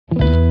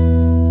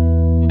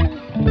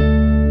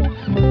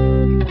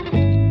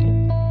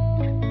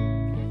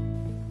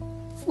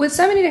With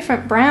so many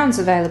different browns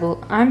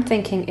available, I'm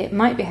thinking it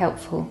might be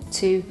helpful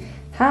to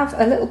have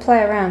a little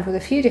play around with a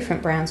few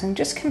different browns and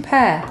just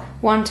compare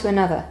one to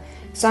another.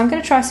 So I'm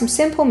going to try some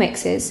simple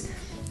mixes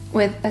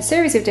with a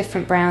series of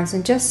different browns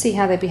and just see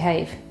how they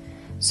behave.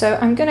 So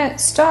I'm going to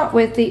start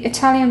with the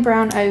Italian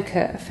Brown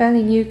Ochre, a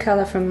fairly new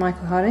colour from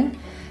Michael Harding,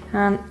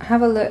 and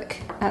have a look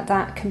at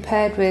that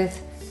compared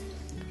with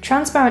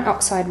transparent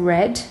Oxide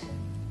Red,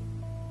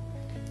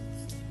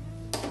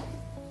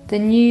 the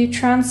new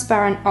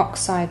transparent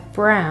Oxide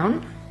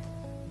Brown,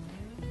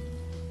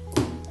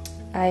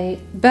 a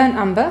burnt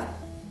umber,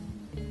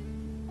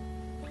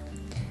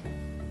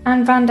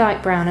 and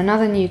Vandyke Brown,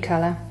 another new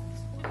colour.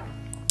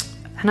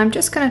 And I'm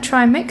just going to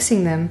try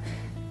mixing them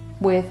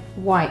with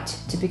white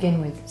to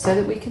begin with so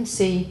that we can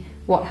see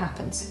what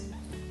happens.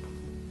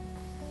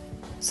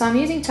 So I'm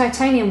using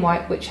titanium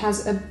white, which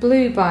has a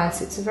blue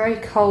bias. It's a very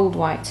cold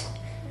white.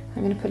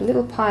 I'm going to put a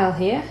little pile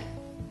here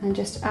and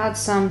just add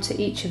some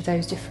to each of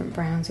those different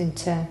browns in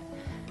turn.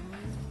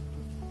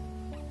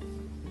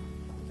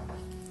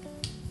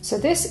 So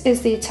this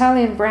is the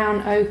Italian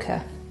Brown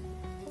Ochre,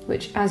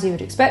 which, as you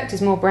would expect,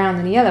 is more brown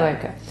than a yellow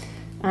ochre.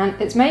 And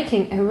it's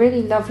making a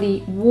really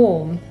lovely,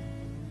 warm,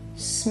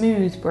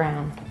 smooth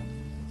brown,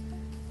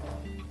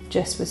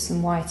 just with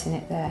some white in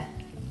it there.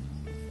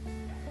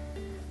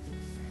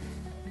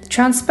 The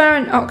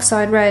transparent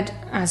Oxide Red,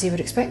 as you would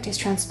expect, is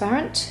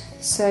transparent,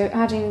 so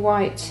adding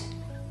white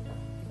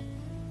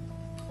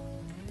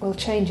will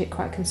change it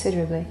quite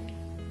considerably.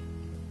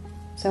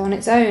 So on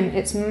its own,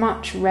 it's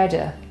much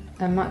redder,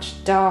 a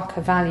much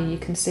darker value. You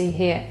can see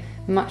here,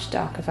 much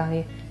darker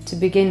value to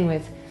begin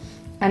with,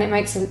 and it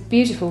makes a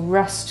beautiful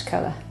rust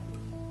colour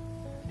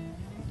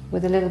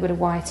with a little bit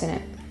of white in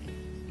it.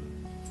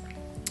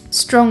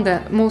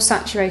 Stronger, more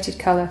saturated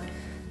colour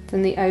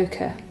than the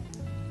ochre.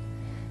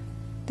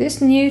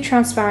 This new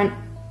transparent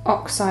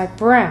Oxide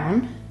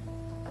Brown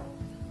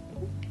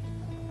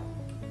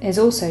is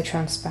also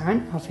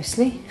transparent,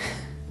 obviously,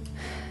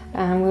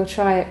 and we'll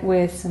try it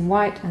with some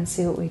white and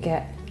see what we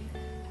get.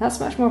 That's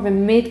much more of a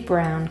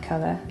mid-brown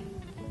colour.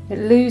 It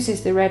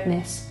loses the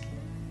redness,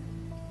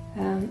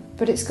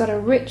 but it's got a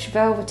rich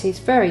velvety, it's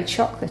very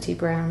chocolatey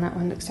brown. That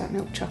one looks like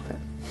milk chocolate.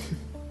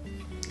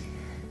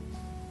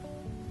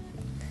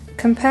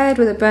 Compared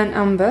with a burnt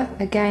umber,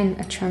 again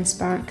a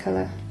transparent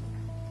colour.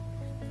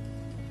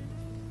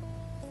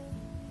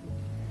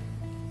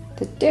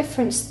 The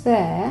difference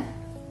there,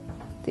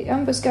 the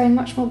umber's going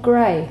much more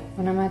grey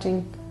when I'm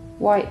adding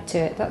white to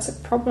it. That's a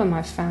problem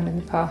I've found in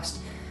the past.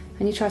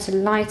 When you try to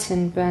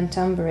lighten burnt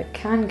umber, it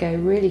can go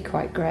really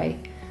quite grey.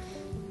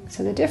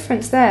 So the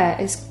difference there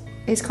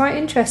is quite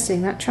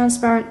interesting. That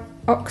transparent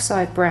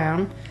Oxide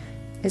Brown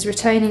is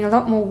retaining a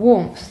lot more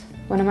warmth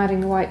when I'm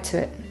adding the white to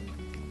it.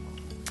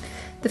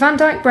 The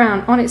Vandyke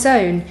Brown on its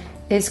own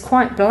is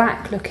quite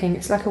black looking,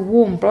 it's like a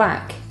warm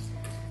black.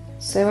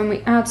 So when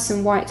we add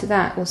some white to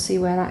that, we'll see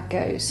where that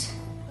goes.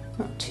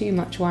 Not too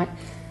much white,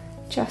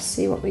 just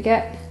see what we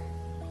get.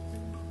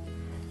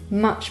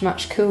 Much,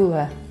 much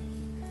cooler.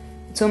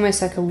 It's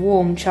almost like a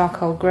warm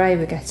charcoal grey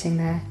we're getting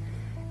there.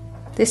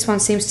 This one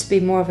seems to be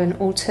more of an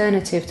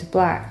alternative to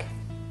black.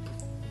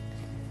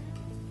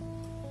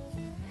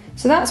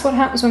 So that's what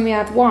happens when we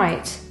add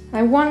white.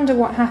 I wonder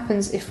what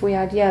happens if we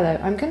add yellow.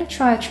 I'm going to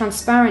try a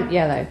transparent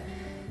yellow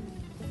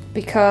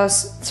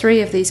because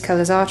 3 of these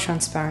colours are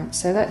transparent.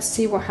 So let's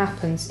see what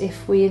happens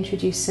if we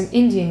introduce some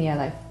Indian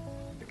yellow.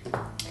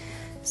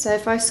 So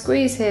if I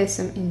squeeze here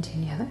some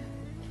Indian yellow,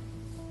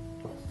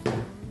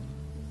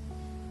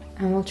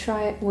 and we'll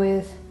try it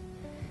with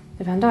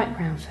the Vandyke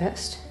Brown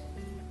first.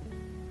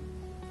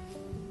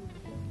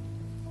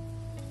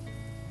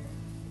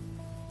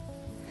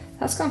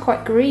 That's gone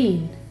quite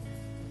green.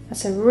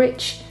 That's a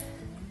rich,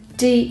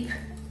 deep,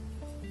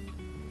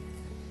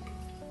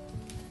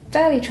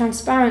 fairly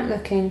transparent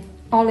looking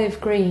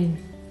olive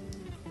green.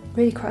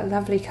 Really quite a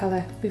lovely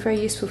colour, be very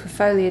useful for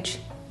foliage.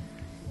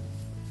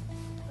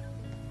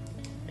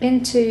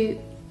 Into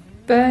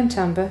burnt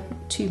umber,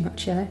 not too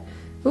much yellow.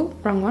 Oh,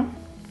 wrong one.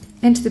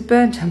 Into the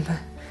burnt umber.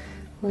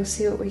 We'll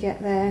see what we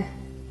get there.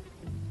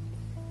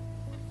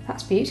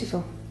 That's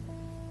beautiful.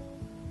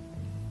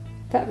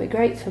 That would be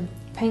great for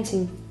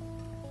painting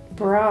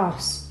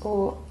brass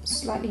or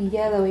slightly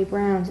yellowy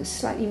browns. It's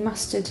slightly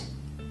mustard.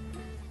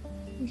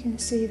 You can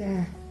see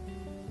there.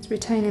 It's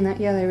retaining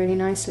that yellow really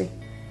nicely.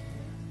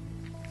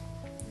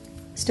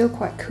 Still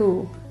quite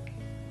cool.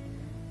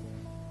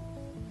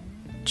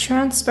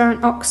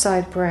 Transparent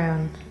Oxide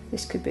Brown.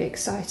 This could be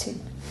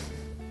exciting.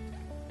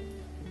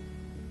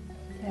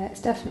 Yeah,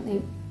 it's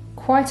definitely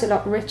quite a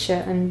lot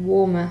richer and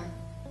warmer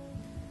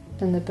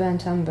than the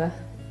burnt umber.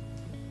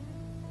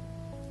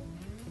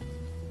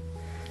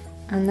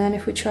 And then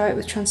if we try it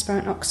with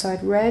transparent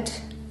Oxide Red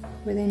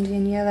with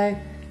Indian yellow.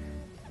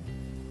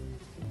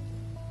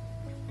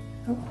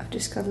 Oh, I've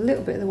just got a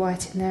little bit of the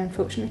white in there,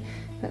 unfortunately,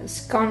 but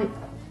it's gone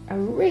a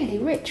really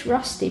rich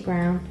rusty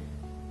brown.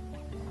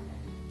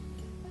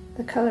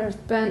 The colour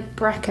of burnt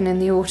bracken in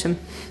the autumn.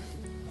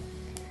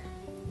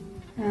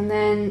 And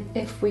then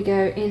if we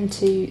go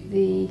into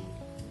the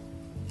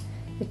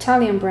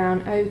Italian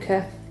brown,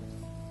 ochre.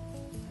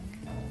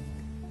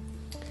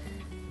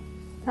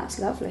 That's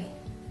lovely.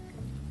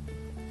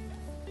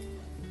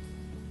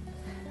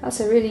 That's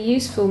a really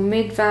useful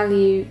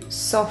mid-value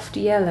soft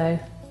yellow.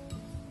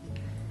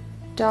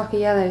 Darker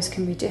yellows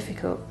can be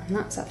difficult, and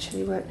that's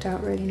actually worked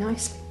out really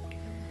nicely.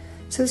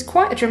 So there's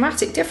quite a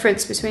dramatic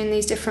difference between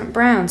these different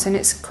browns, and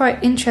it's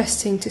quite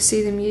interesting to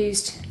see them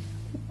used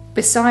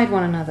beside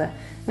one another.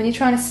 When you're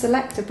trying to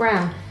select a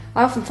brown,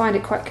 I often find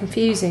it quite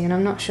confusing and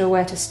I'm not sure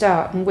where to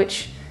start and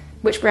which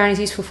brown is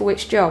useful for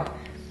which job.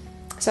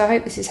 So I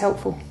hope this is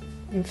helpful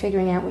in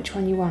figuring out which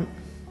one you want.